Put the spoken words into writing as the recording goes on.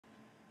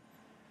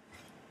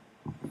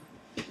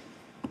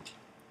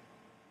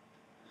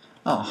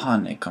Oh,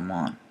 honey, come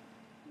on.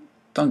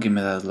 Don't give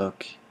me that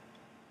look.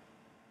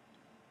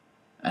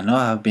 I know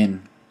I've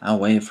been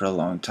away for a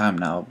long time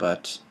now,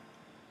 but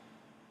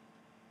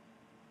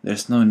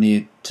there's no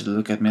need to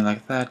look at me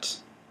like that.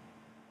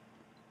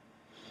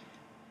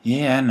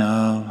 Yeah,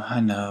 I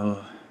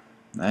know.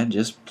 I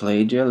just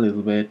played you a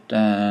little bit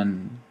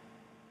and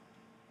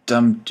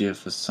dumped you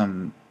for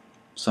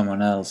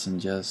someone else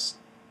and just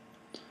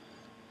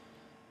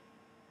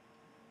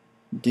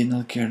did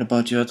not care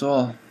about you at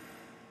all.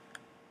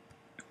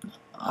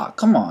 Ah, oh,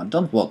 come on,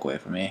 don't walk away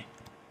from me.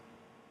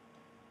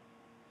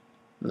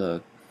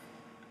 Look,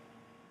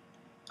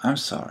 I'm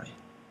sorry.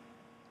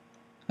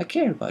 I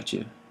care about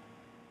you.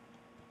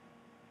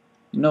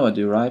 You know I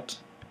do, right?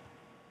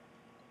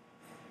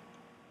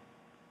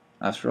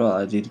 After all,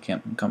 I did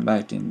come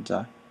back, didn't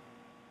I?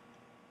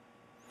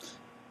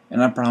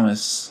 And I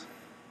promise,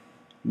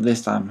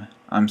 this time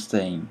I'm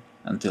staying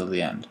until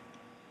the end.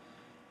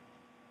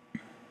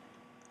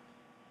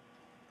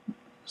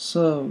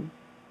 So,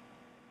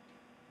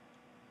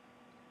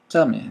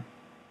 tell me,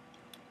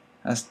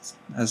 has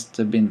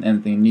there been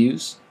anything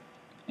news?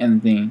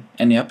 Any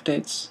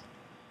updates?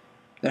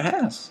 There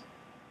has.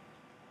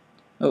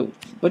 Oh,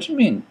 what do you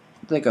mean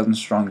they gotten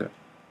stronger?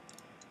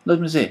 Let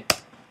me see.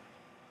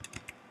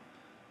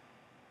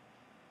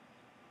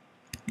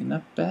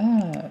 Not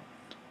bad.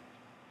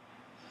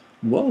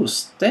 Whoa,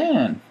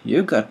 Stan,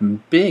 you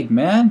got big,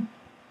 man.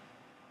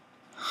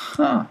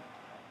 Huh.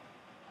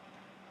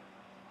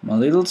 My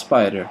little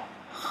spider.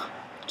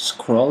 Just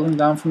crawling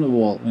down from the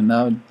wall, and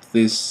now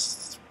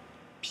this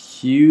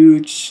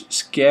huge,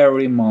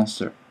 scary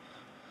monster.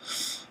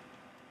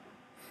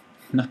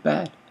 Not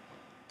bad.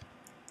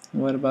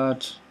 What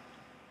about...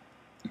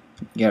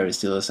 Gary's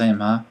still the same,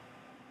 huh?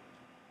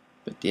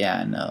 But yeah,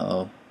 I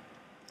know.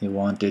 He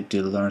wanted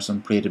to learn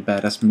some pretty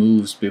badass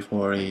moves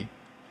before he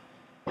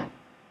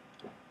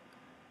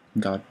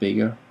got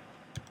bigger.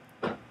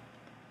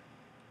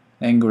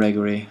 And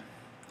Gregory,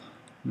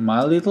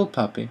 my little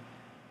puppy,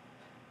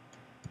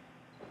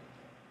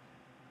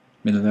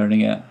 been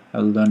learning I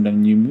learned a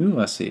new move,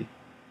 I see.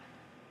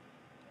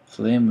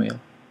 Flame wheel.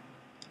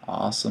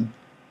 Awesome.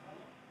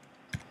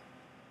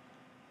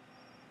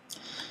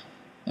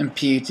 And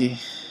Petey,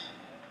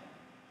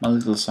 my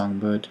little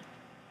songbird,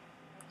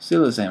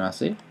 still the same, I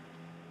see.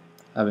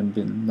 Haven't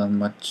been done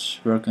much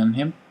work on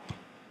him.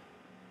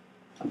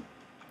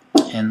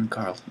 And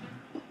Carlton,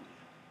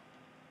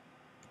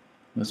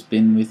 who's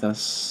been with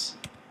us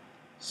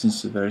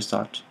since the very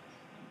start.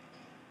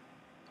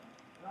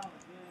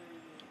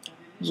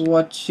 So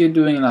what you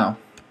doing now,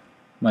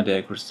 my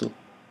dear Crystal?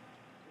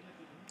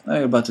 Are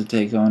you about to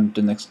take on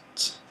the next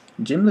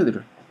gym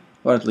leader?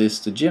 Or at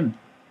least the gym?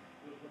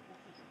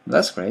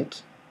 That's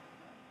great.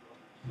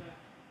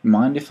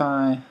 Mind if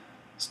I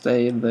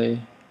stay in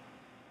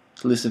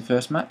at least the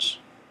first match?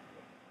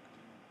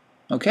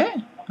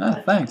 Okay,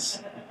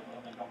 thanks.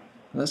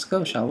 Let's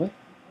go, shall we?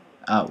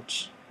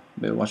 Ouch.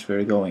 Better watch where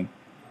you're going.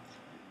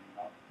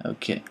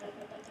 Okay.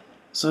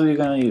 So you're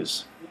gonna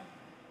use.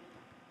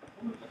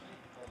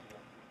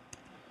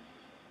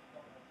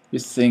 You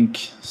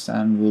think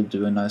Stan will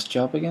do a nice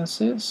job against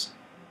this?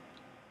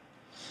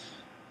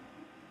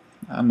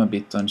 I'm a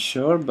bit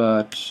unsure,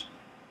 but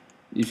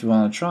if you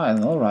wanna try,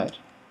 then alright.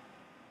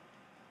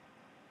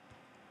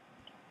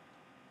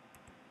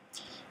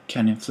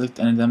 Can inflict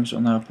any damage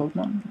on our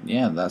Pokemon?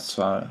 Yeah, that's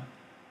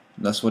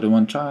what you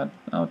want to try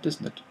out,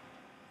 isn't it?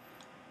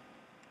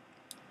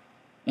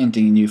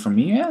 Anything new from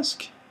me, you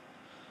ask?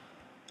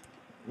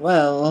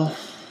 Well,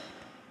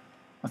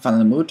 I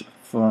found the mood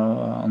for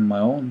on my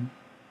own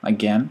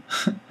again,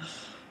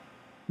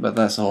 but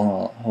that's a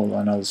whole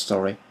another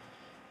story.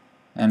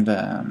 And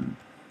I'm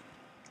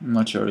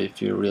not sure if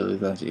you're really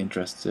that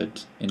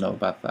interested,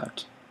 about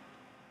that.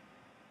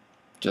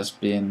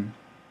 Just been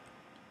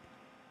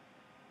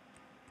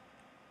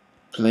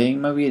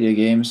playing my video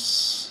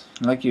games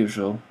like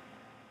usual.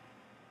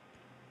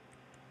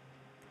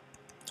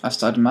 I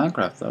started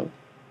Minecraft though.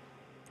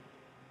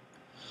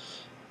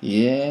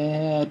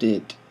 Yeah, I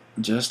did.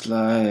 Just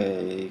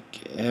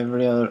like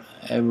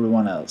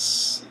everyone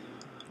else,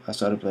 I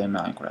started playing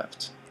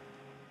Minecraft.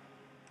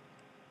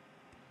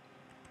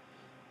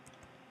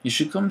 You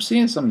should come see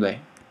it someday.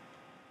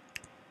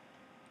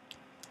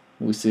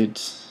 We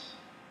should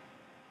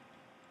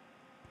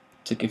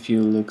take a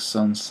few looks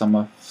on some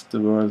of the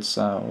worlds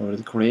or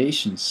the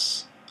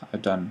creations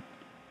I've done.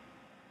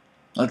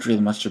 Not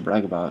really much to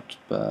brag about,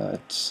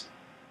 but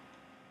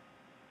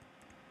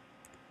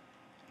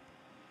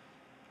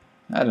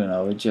I don't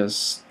know,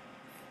 it's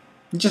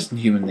just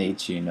human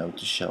nature,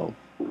 to show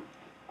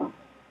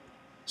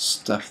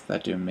stuff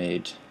that you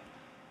made.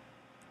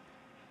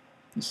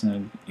 It's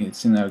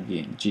in our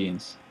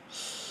genes.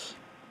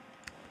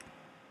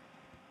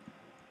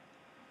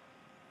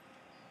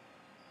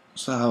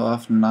 So how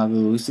often I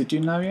will visit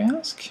you now, you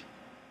ask?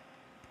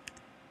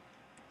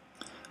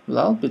 Well,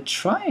 I'll be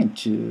trying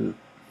to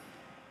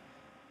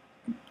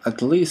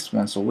at least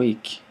once a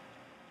week,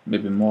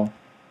 maybe more.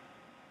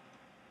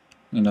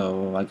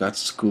 I got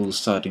school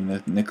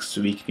starting next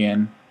week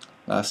again,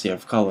 last year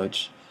of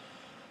college.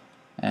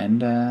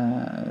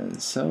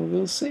 And so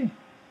we'll see.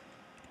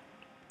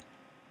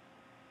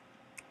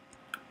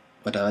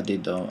 What I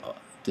did done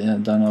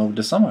over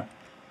the summer.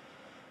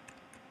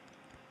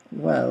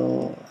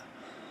 Well,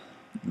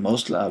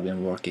 mostly I've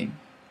been working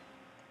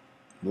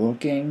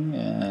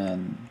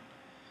and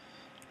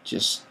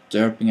just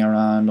derping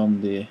around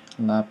on the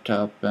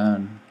laptop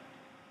and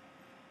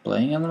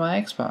playing on my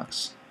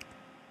Xbox.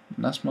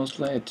 And that's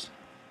mostly it.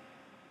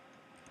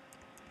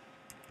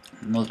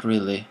 Not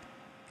really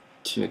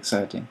too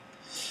exciting,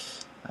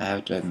 I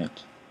have to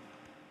admit.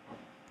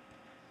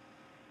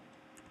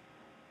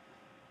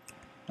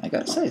 I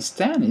gotta say,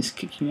 Stan is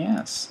kicking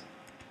ass.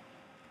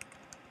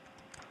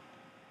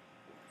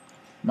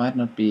 Might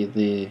not be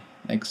the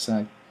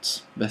exact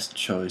best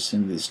choice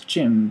in this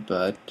gym,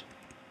 but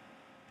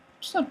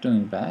it's not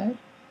doing bad.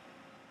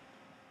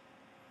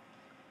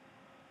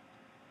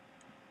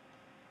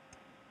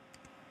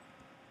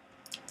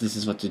 This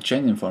is what the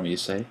training form you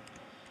say.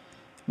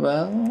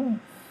 Well,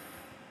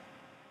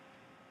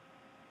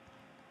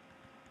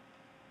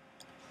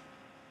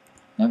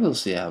 I will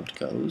see how it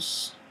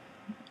goes.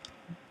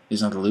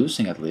 He's not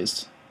losing at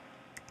least.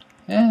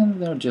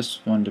 And they're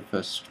just won the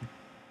first.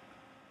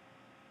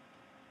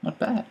 Not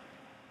bad.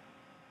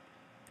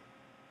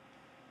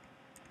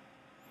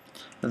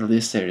 At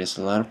least there is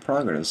a lot of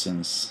progress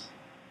since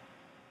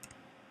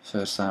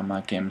first time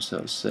I came,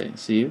 so see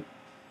you.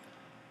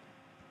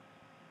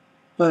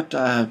 But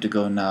I have to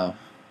go now,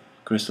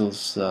 Crystal,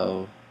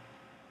 so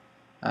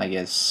I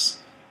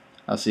guess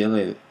I'll see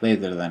you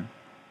later then.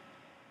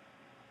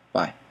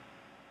 Bye.